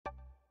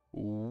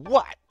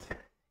What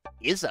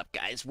is up,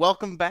 guys?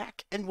 Welcome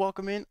back and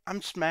welcome in.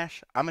 I'm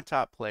Smash. I'm a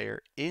top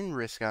player in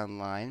Risk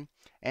Online,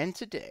 and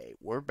today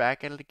we're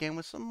back at it again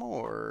with some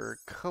more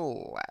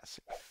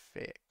Classic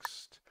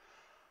Fixed.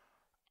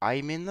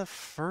 I'm in the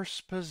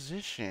first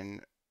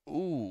position.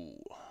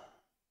 Ooh.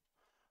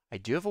 I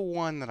do have a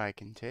 1 that I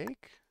can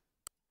take,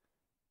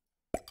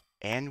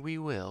 and we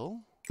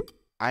will.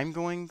 I'm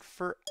going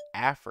for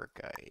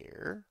Africa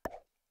here.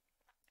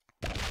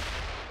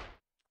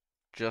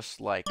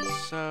 Just like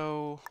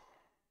so.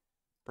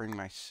 Bring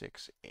my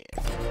 6 in.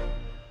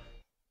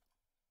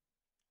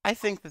 I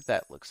think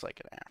that looks like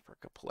an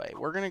Africa play.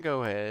 We're going to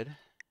go ahead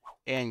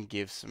and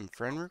give some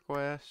friend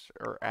requests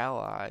or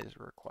allies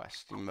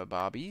requesting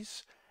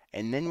Mabobbies.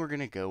 And then we're going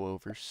to go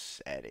over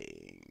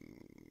settings.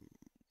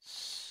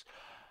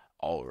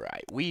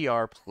 Alright, we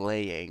are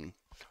playing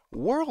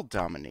World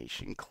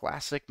Domination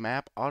Classic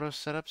Map Auto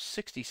Setup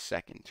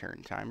 60-second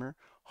turn timer.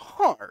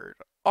 Hard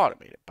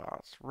automated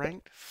boss,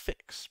 ranked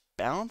fixed,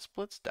 balance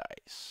splits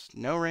dice.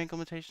 No rank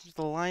limitations.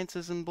 The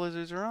alliances and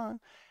blizzards are on,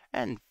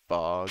 and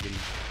fog and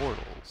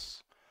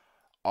portals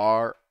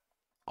are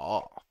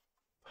off.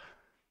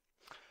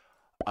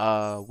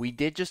 We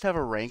did just have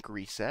a rank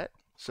reset,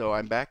 so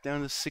I'm back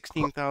down to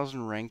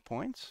 16,000 rank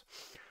points.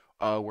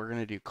 We're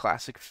gonna do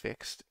classic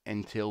fixed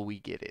until we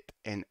get it.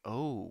 And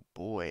oh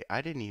boy,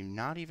 I didn't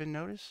not even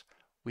notice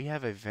we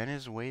have a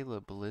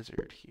Venezuela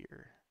blizzard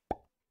here.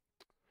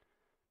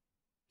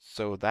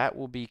 So that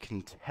will be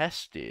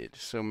contested.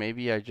 So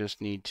maybe I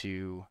just need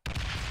to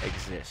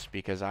exist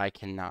because I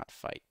cannot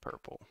fight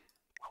purple.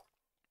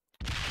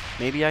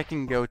 Maybe I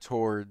can go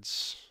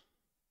towards...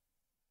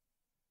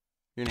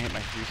 You're gonna hit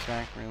my 3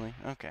 stack, really?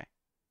 Okay.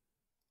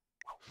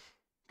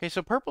 Okay,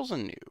 so purple's a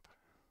noob.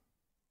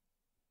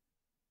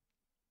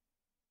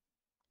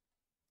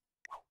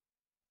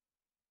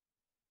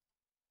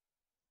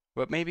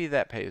 But maybe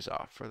that pays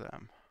off for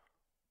them.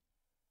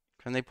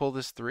 Can they pull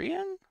this 3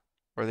 in?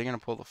 Or are they gonna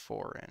pull the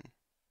 4 in?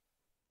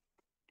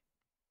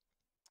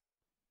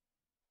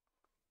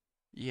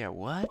 Yeah,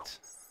 what?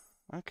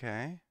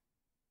 Okay.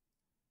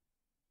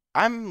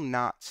 I'm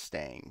not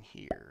staying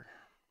here.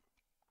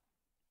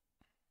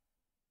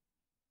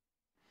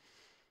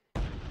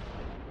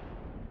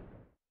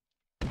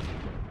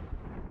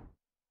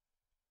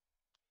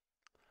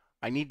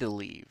 I need to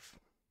leave.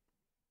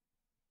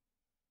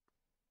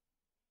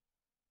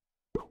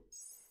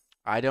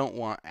 I don't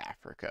want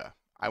Africa.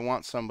 I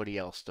want somebody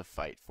else to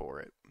fight for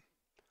it.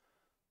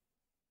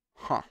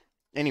 Huh.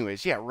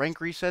 Anyways, yeah, rank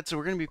reset. So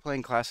we're going to be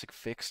playing Classic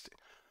Fixed.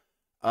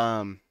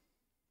 Um,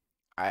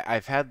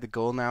 I've had the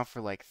goal now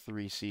for like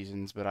 3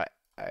 seasons, but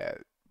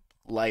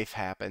life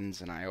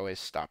happens and I always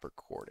stop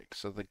recording.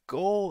 So the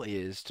goal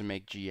is to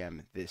make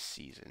GM this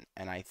season,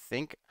 and I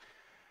think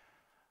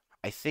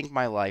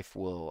my life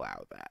will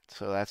allow that.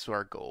 So that's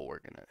our goal.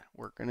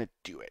 We're gonna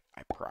do it.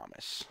 I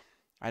promise.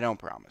 I don't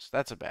promise.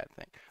 That's a bad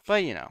thing.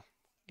 But you know,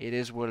 it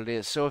is what it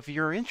is. So if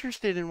you're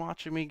interested in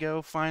watching me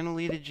go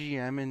finally to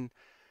GM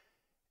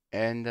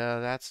and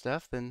that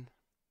stuff, then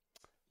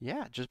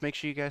yeah, just make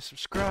sure you guys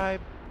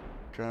subscribe,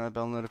 turn on the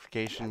bell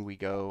notification. We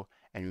go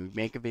and we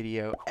make a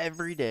video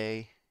every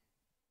day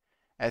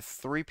at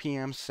 3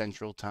 p.m.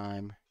 Central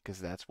Time, because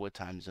that's what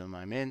time zone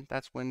I'm in.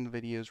 That's when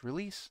the videos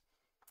release.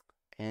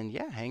 And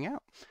yeah, hang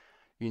out.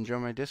 You can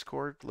join my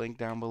Discord, link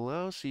down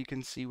below, so you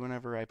can see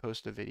whenever I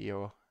post a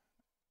video.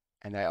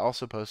 And I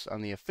also post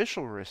on the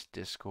official Risk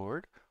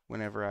Discord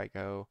whenever I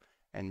go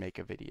and make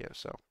a video.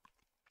 So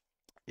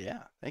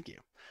yeah, thank you.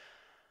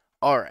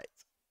 All right,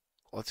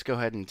 let's go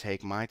ahead and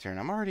take my turn.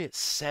 I'm already at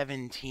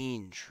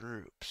 17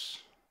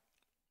 troops.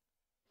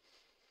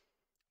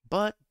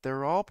 But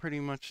they're all pretty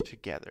much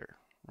together,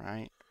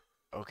 right?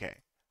 Okay.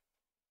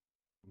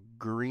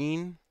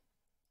 Green.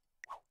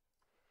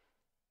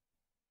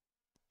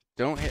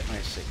 Don't hit my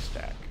 6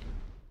 stack.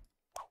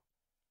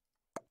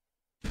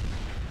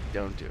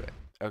 Don't do it.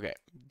 Okay,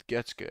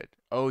 that's good.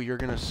 Oh, you're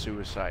gonna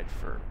suicide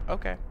for...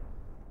 Okay.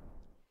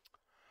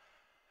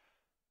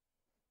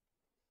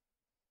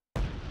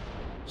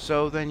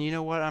 So then, you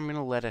know what? I'm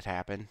gonna let it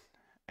happen.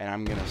 And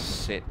I'm gonna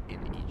sit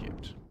in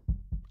Egypt.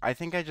 I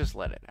think I just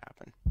let it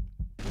happen.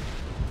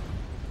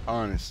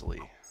 Honestly.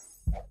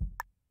 Do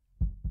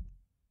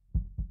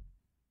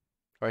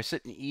I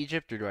sit in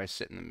Egypt or do I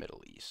sit in the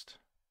Middle East?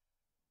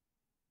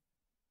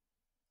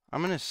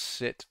 I'm gonna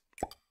sit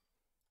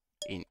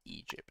in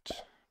Egypt.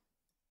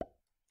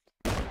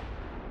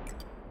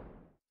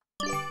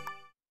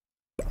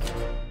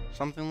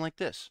 Something like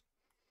this.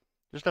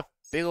 Just a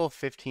big old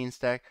 15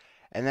 stack.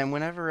 And then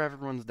whenever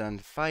everyone's done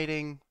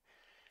fighting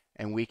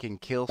and we can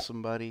kill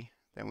somebody,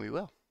 then we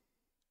will.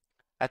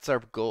 That's our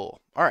goal.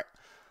 All right,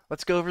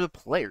 let's go over the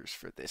players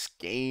for this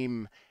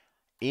game.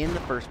 In the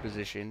first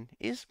position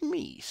is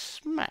me,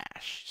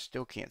 Smash.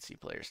 Still can't see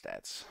player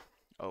stats.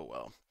 Oh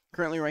well.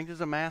 Currently ranked as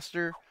a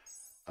master.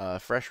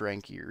 Fresh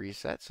rank year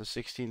reset, so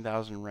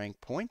 16,000 rank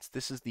points.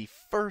 This is the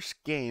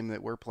first game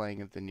that we're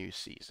playing of the new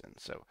season.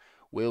 So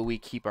will we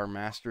keep our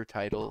master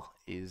title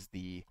is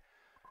the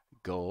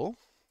goal.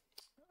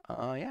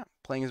 Yeah,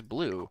 playing as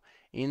blue.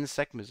 In the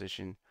second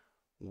position,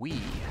 we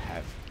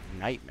have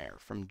Nightmare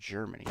from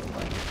Germany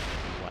playing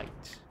as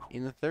white.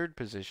 In the third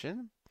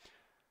position,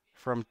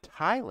 from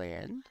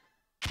Thailand,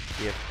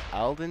 we have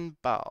Alden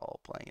Bal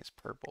playing as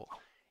purple.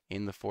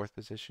 In the fourth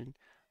position,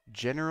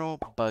 General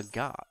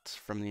Bagat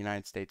from the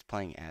United States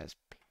playing as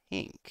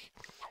pink.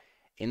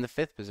 In the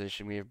fifth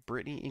position, we have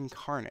Brittany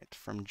Incarnate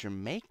from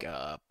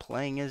Jamaica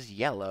playing as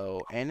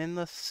yellow. And in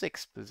the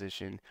sixth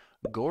position,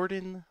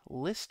 Gordon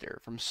Lister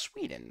from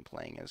Sweden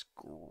playing as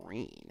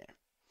green.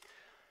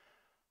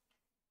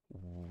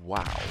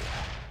 Wow.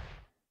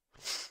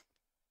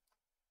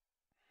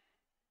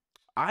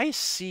 I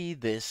see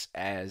this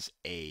as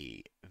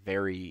a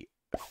very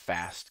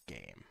fast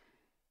game.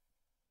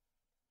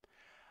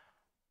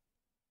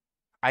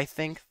 I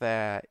think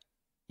that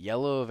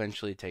yellow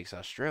eventually takes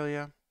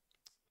Australia.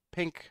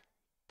 Pink,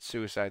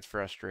 suicides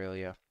for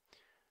Australia.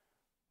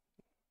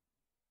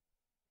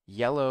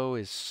 Yellow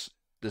is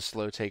the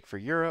slow take for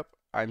Europe.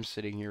 I'm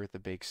sitting here with a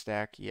big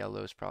stack.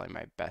 Yellow is probably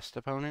my best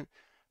opponent.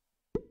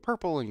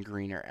 Purple and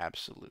green are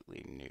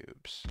absolutely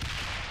noobs.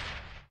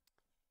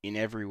 In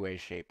every way,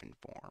 shape, and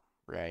form,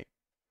 right?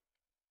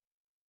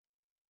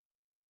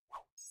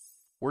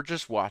 We're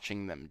just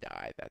watching them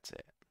die, that's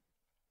it.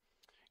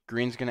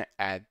 Green's going to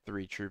add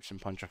 3 troops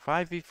and punch a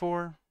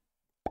 5v4.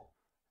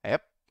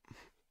 Yep.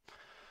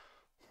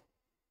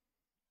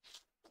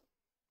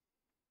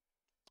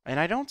 And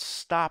I don't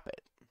stop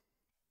it.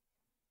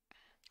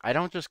 I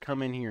don't just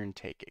come in here and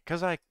take it,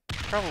 because I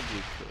probably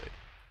could.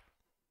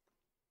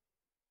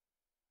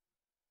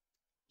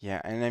 Yeah,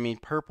 and I mean,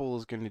 purple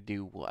is going to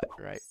do what,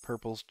 right?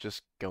 Purple's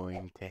just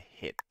going to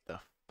hit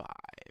the 5.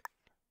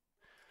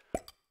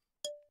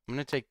 I'm going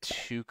to take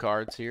 2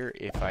 cards here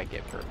if I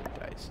get perfect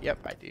dice. Yep,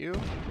 I do.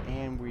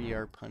 And we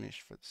are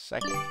punished for the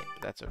second hit,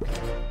 but that's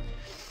okay.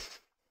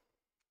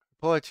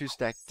 Pull our 2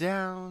 stack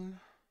down.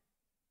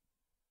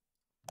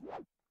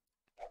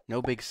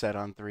 No big set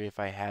on 3. If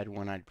I had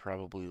one, I'd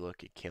probably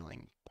look at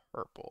killing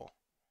purple.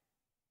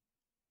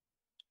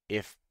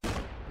 If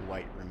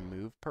white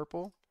removed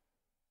purple.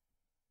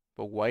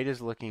 But white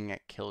is looking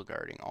at kill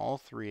guarding all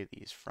 3 of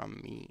these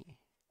from me.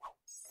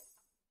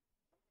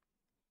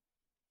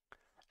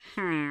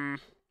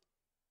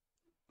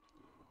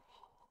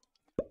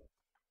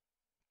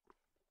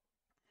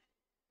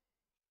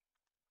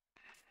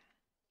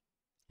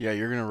 Yeah,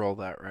 you're going to roll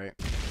that, right?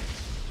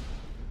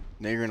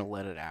 Now you're going to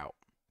let it out.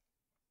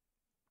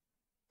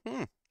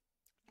 A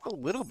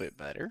little bit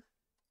better.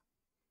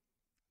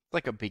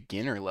 Like a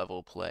beginner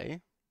level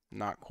play.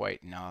 Not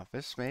quite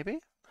novice, maybe?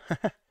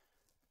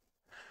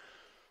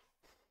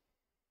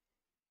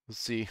 Let's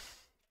see.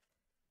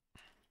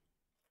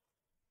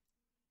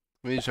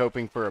 He's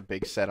hoping for a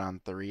big set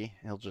on 3.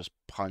 He'll just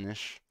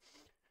punish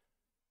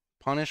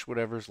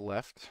whatever's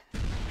left.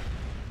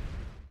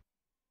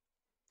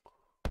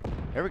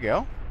 There we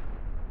go.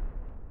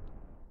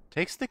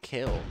 Takes the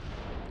kill.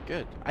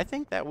 Good. I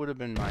think that would have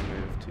been my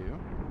move, too.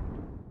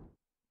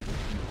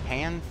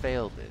 Can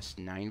fail this.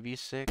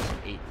 9v6,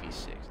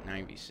 8v6,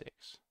 9v6.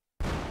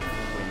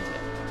 Wins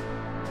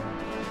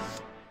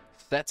it.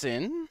 That's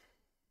in.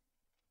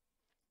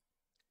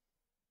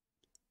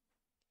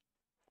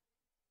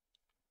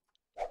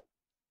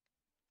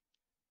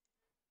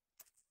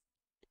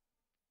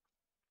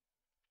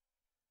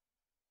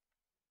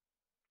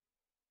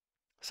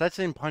 Sets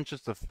in,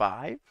 punches the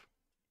 5.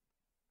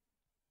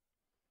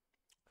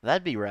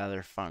 That'd be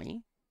rather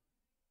funny.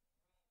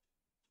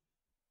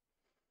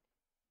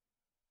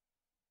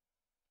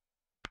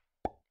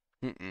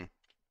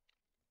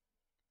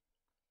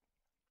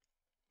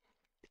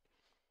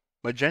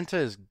 Magenta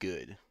is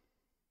good.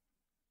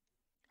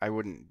 I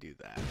wouldn't do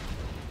that.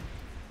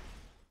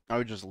 I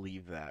would just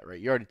leave that, right?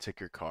 You already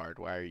took your card.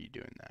 Why are you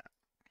doing that?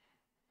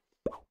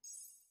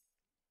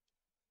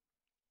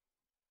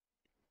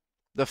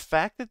 The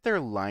fact that they're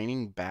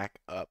lining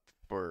back up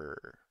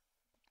for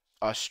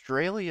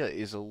Australia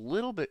is a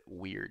little bit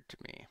weird to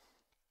me.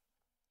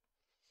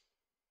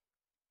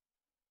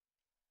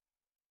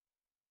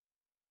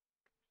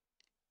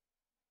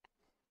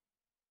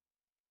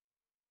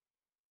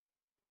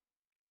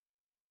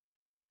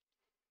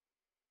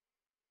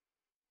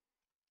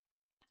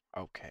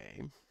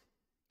 Okay.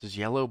 Does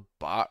yellow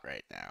bot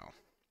right now?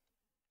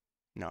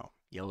 No.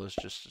 Yellow's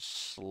just a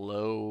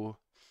slow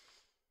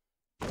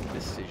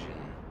decision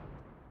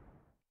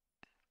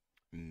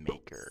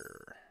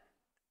maker.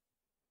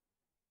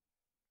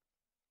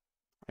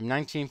 I'm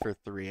 19 for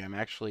 3. I'm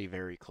actually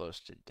very close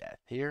to death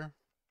here.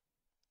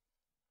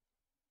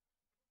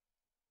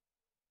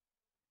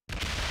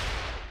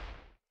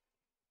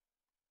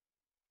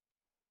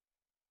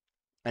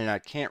 And I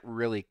can't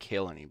really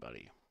kill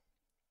anybody.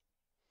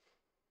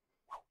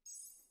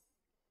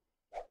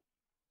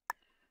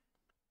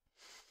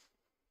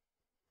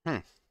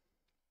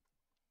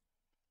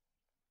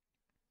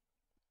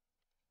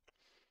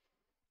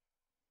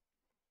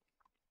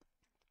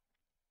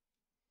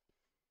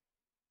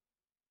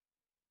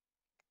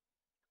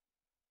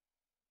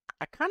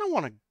 I kind of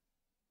want to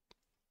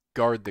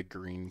guard the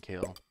green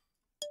kill.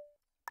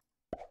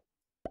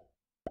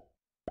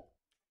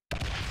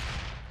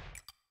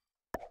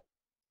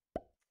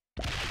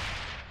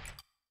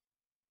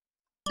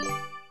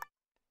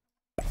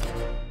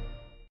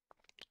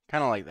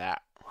 Kind of like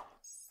that.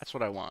 That's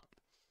what I want.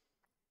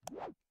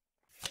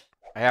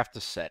 I have to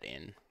set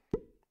in.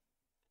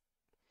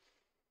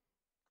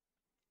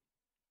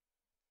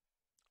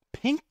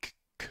 Pink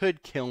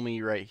could kill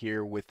me right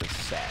here with a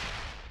set.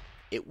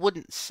 It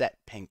wouldn't set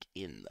pink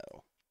in,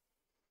 though.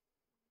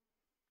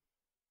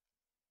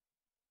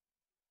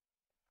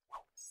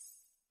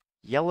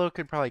 Yellow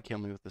could probably kill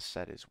me with a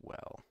set as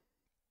well.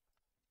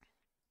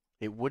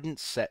 It wouldn't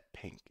set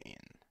pink in.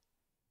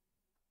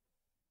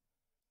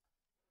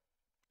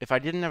 If I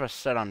didn't have a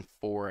set on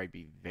 4, I'd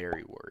be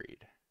very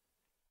worried.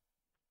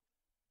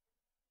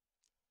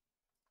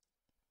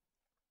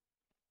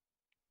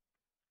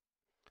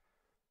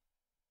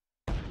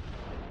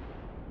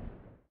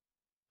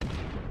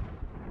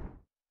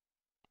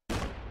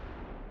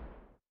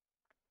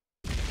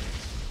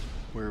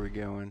 Where are we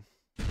going?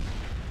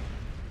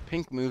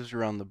 Pink moves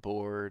around the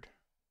board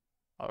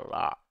a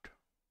lot.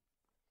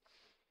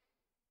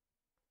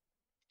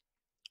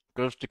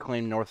 Goes to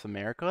claim North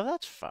America.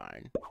 That's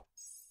fine.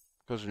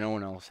 Because no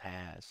one else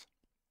has.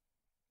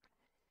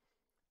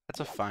 That's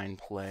a fine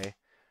play.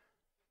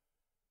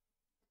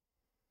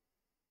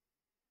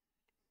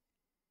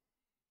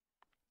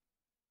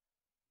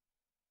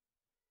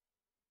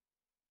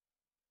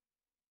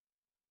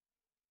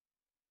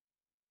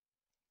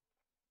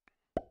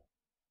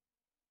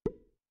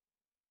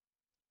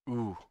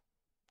 Ooh.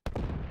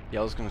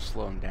 Yellow's going to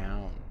slow him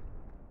down.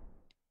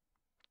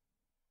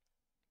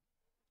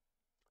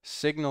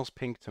 Signals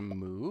pink to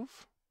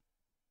move.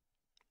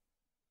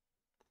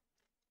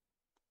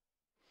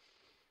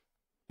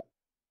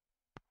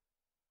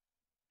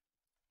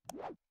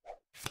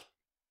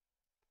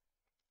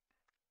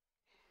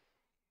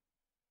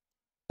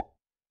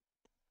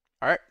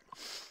 All right.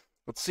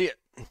 Let's see it.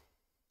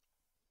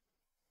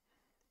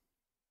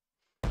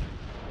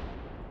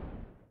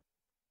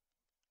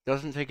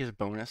 Doesn't take his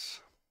bonus.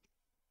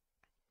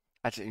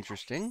 That's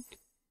interesting.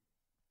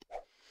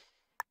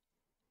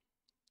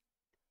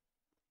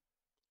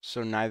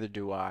 So neither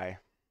do I.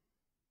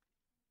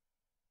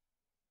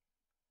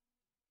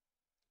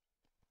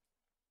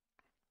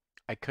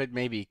 I could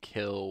maybe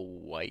kill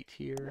white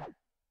here.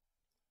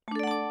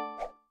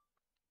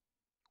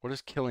 What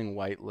does killing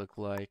white look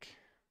like?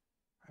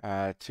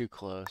 Too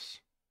close.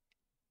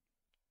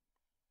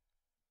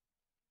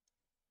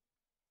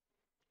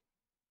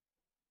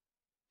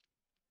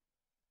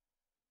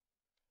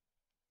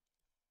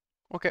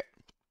 Okay.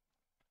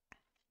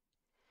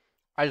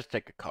 I just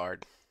take a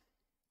card.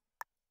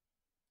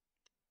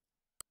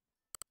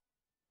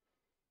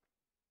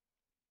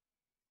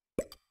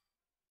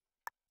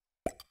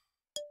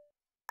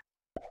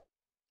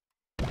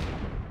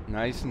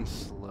 Nice and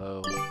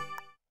slow.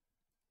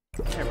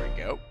 There we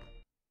go.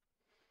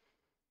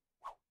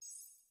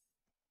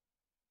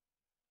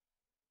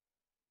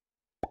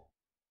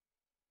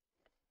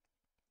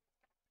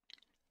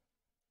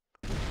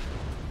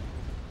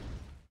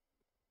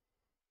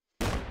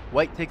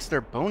 White takes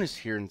their bonus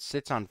here and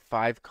sits on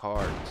 5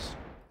 cards.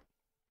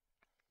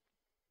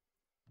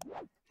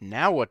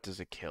 Now what does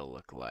a kill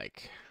look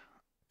like?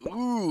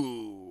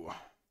 Ooh.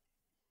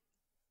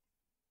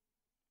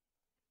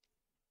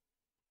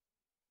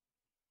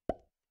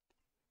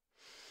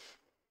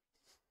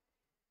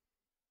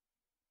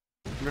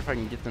 I wonder if I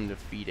can get them to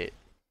feed it.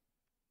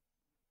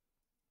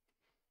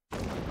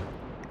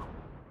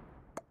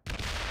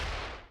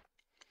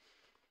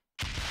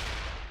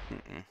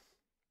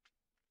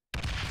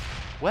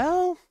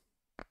 Well,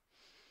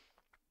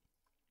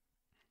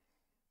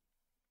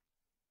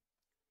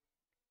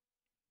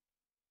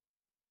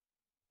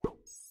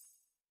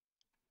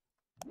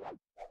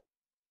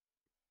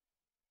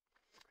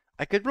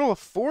 I could roll a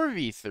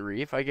 4v3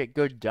 if I get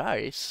good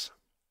dice.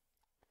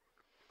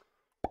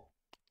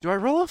 Do I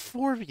roll a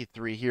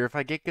 4v3 here? If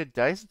I get good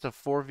dice, it's a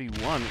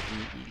 4v1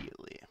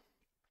 immediately.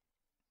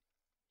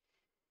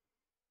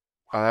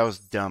 Oh, that was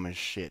dumb as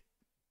shit.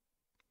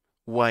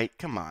 White,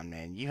 come on,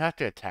 man. You have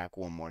to attack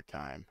one more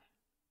time.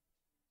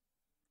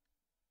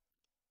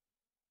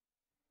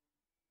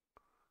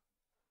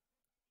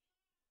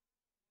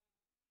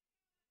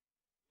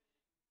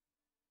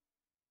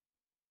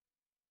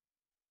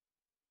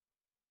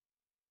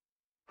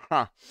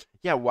 Huh.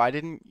 Yeah, why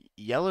didn't...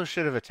 Yellow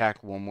should have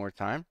attacked one more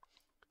time.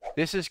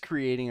 This is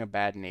creating a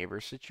bad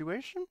neighbor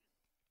situation.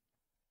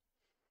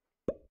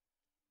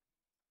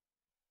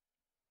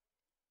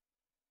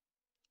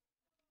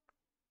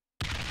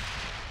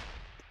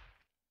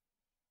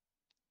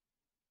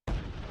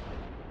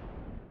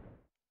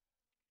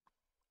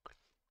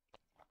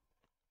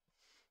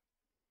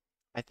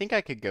 I think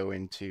I could go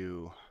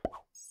into...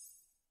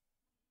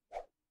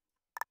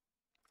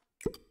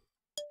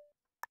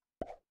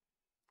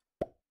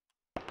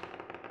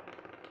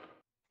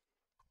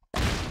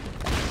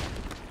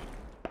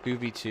 Two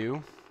v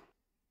 2.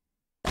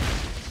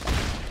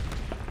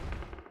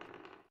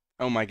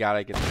 Oh my god,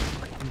 I get the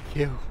freaking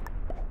kill.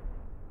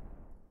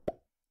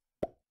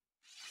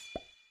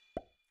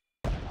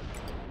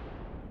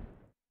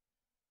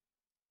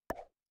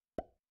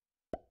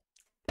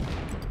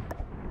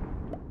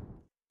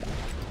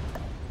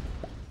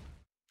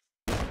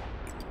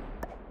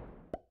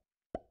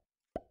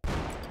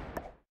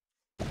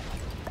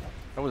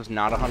 That was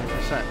not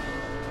 100%.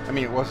 I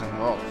mean, it wasn't,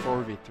 well,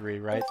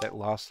 4v3, right? That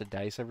lost the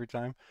dice every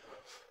time.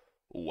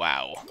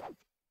 Wow.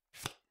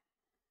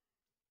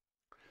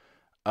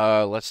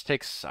 Let's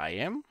take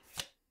Siam.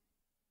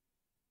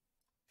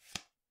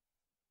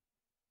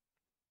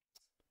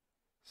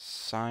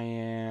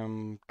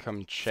 Siam,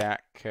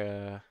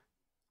 Kamchatka,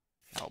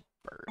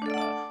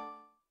 Alberta.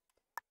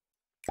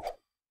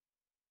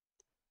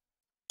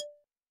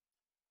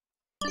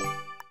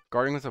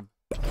 Guarding with a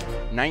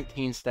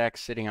 19 stack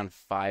sitting on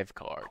 5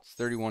 cards.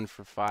 31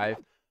 for 5.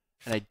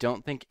 And I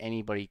don't think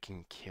anybody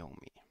can kill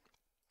me.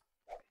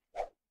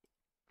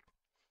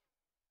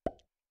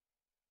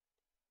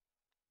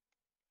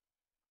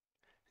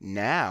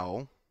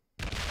 Now,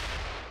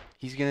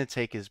 he's going to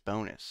take his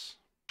bonus.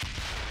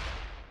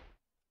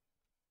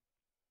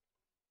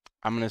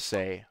 I'm going to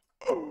say...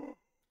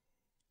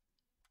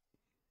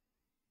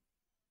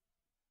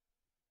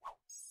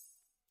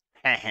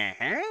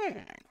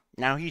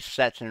 Now he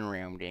sets in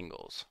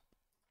Ramdingle.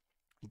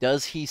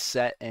 Does he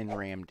set in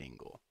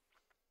Ramdingle?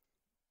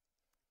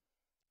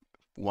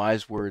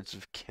 Wise words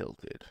of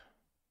Kilted.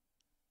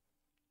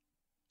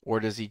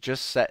 Or does he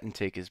just set and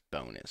take his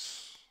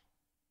bonus?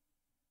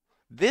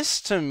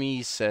 This to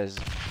me says...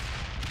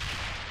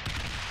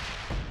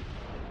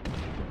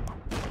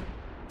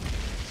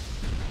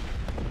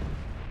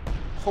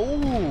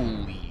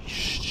 Holy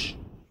sh...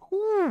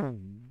 Ooh,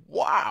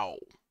 wow.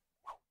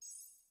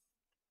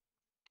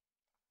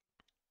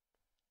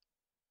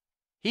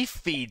 He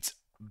feeds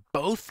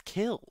both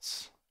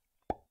kills.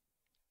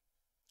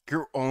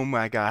 Oh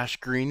my gosh,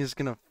 green is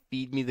gonna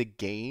feed me the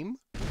game?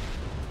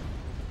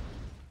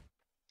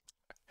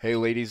 Hey,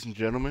 ladies and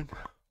gentlemen,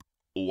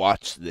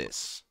 watch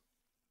this.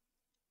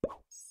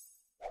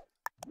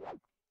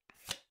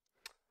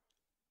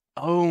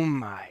 Oh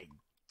my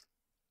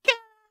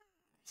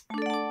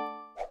God.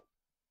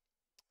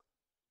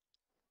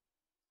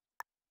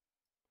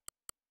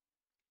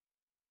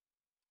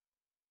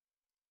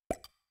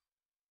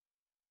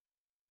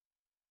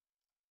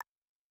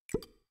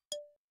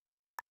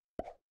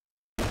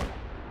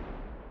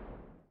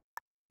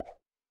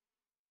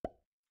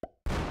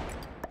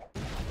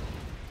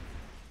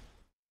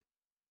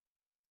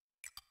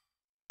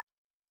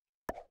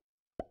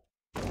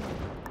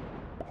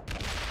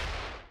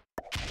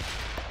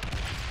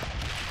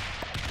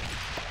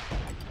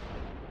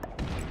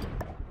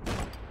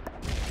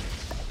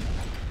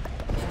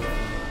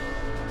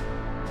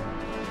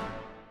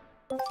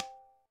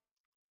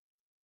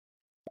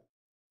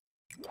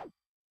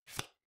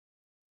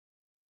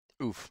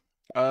 Oof.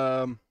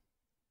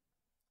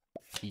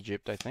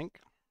 Egypt, I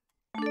think.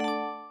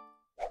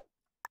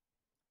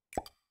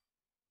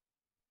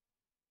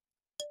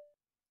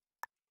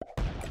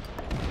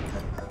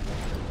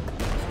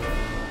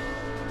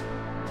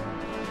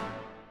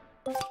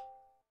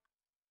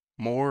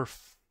 More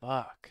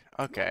fuck.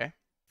 Okay.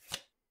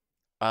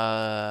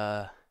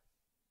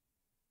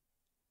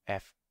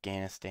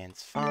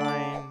 Afghanistan's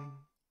fine.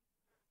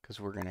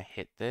 Because we're going to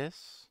hit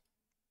this.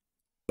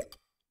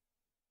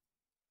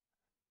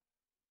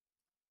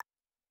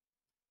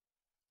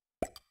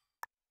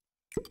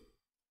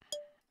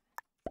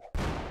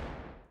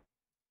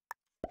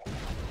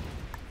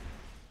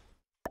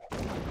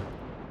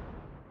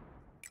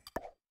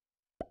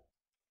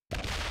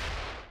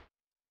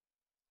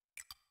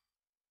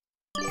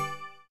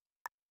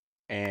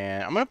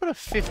 And I'm going to put a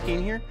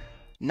 15 here.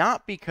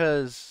 Not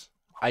because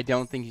I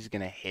don't think he's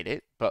going to hit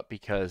it, but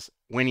because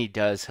when he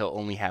does, he'll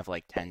only have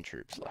like 10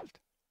 troops left.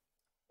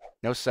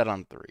 No set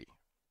on 3.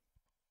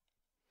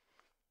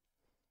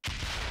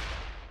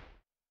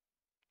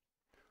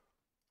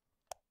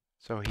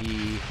 So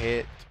he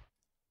hit,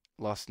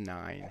 lost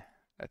 9.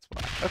 That's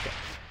why. Okay.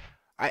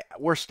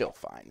 We're still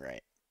fine,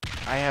 right?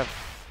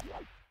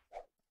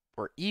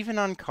 We're even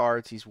on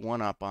cards. He's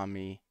 1 up on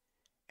me.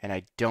 And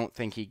I don't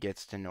think he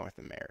gets to North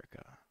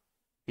America.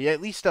 He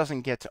at least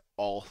doesn't get to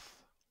both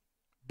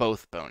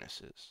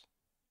bonuses.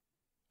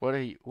 What?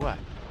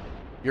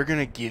 You're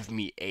gonna give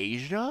me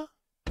Asia?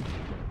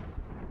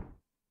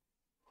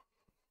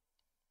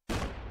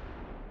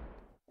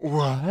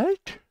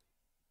 What?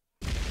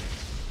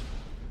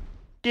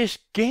 This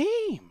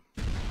game?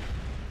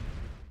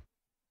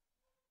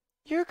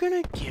 You're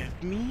gonna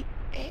give me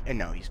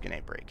no, he's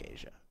gonna break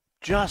Asia.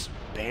 Just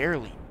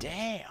barely,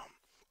 damn.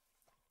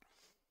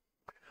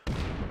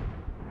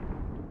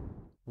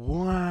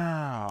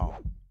 Wow.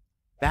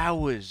 That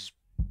was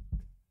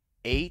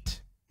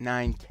 8,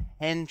 9,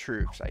 10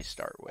 troops I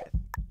start with.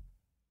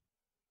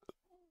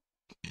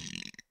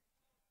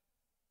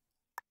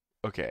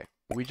 Okay,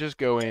 we just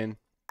go in.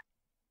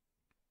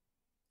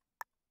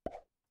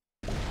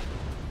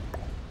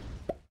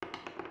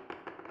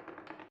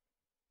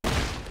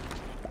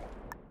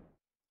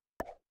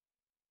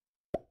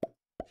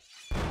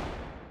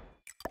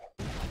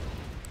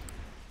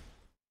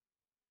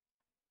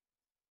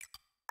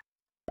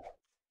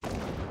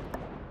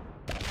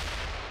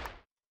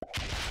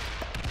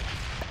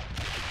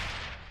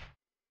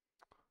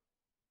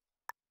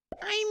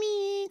 I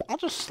mean, I'll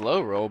just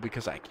slow roll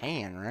because I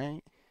can,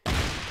 right?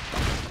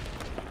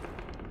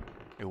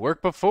 It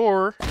worked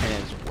before,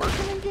 and it's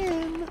working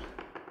again.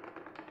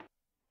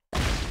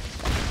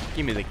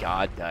 Give me the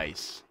god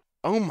dice.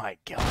 Oh my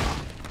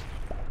god.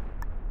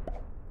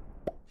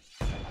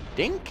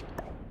 Dink.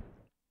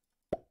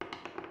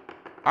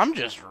 I'm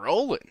just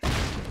rolling.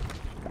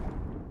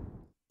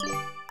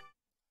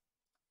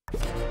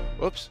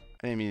 Whoops.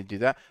 I didn't mean to do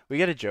that. We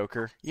get a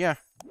joker. Yeah.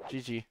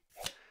 GG.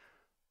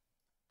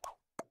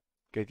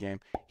 Good game.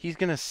 He's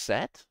gonna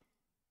set?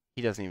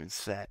 He doesn't even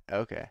set.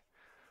 Okay.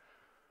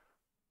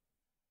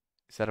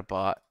 Is that a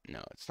bot?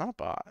 No, it's not a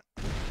bot.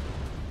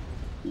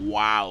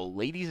 Wow,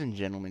 ladies and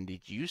gentlemen,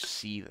 did you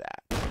see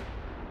that?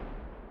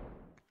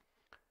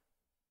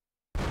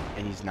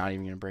 And he's not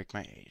even going to break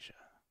my Asia.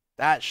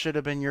 That should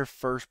have been your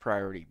first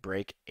priority,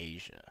 break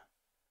Asia.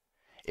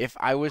 If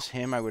I was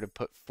him, I would have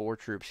put 4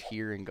 troops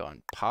here and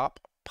gone pop,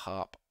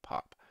 pop,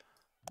 pop.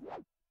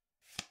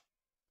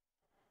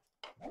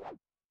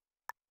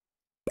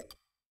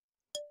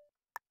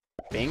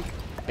 Bink,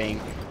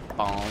 bink,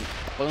 bong,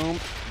 boom,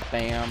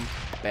 bam,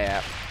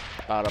 bap,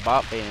 bada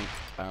bop, bing,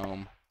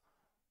 boom.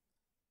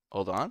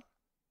 Hold on.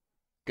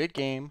 Good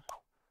game.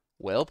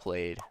 Well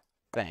played.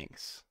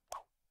 Thanks.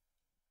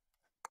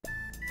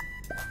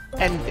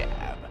 And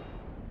dab.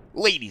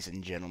 Ladies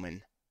and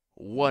gentlemen,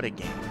 what a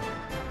game.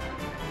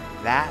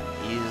 That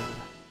is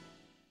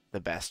the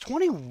best.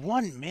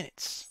 21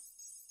 minutes.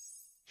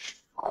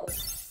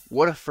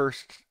 What a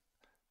first.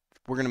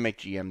 We're going to make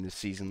GM this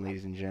season,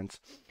 ladies and gents.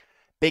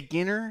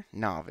 Beginner,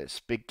 novice,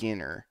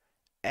 beginner,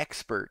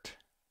 expert,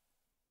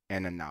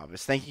 and a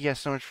novice. Thank you guys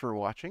so much for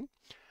watching.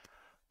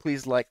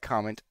 Please like,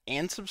 comment,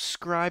 and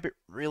subscribe. It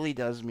really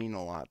does mean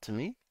a lot to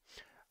me.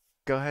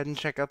 Go ahead and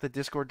check out the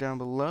Discord down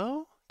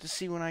below to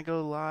see when I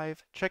go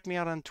live. Check me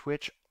out on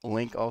Twitch.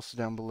 Link also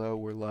down below.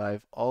 We're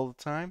live all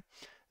the time.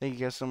 Thank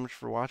you guys so much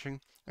for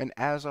watching. And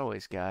as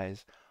always,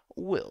 guys,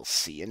 we'll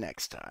see you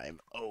next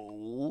time.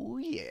 Oh,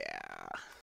 yeah.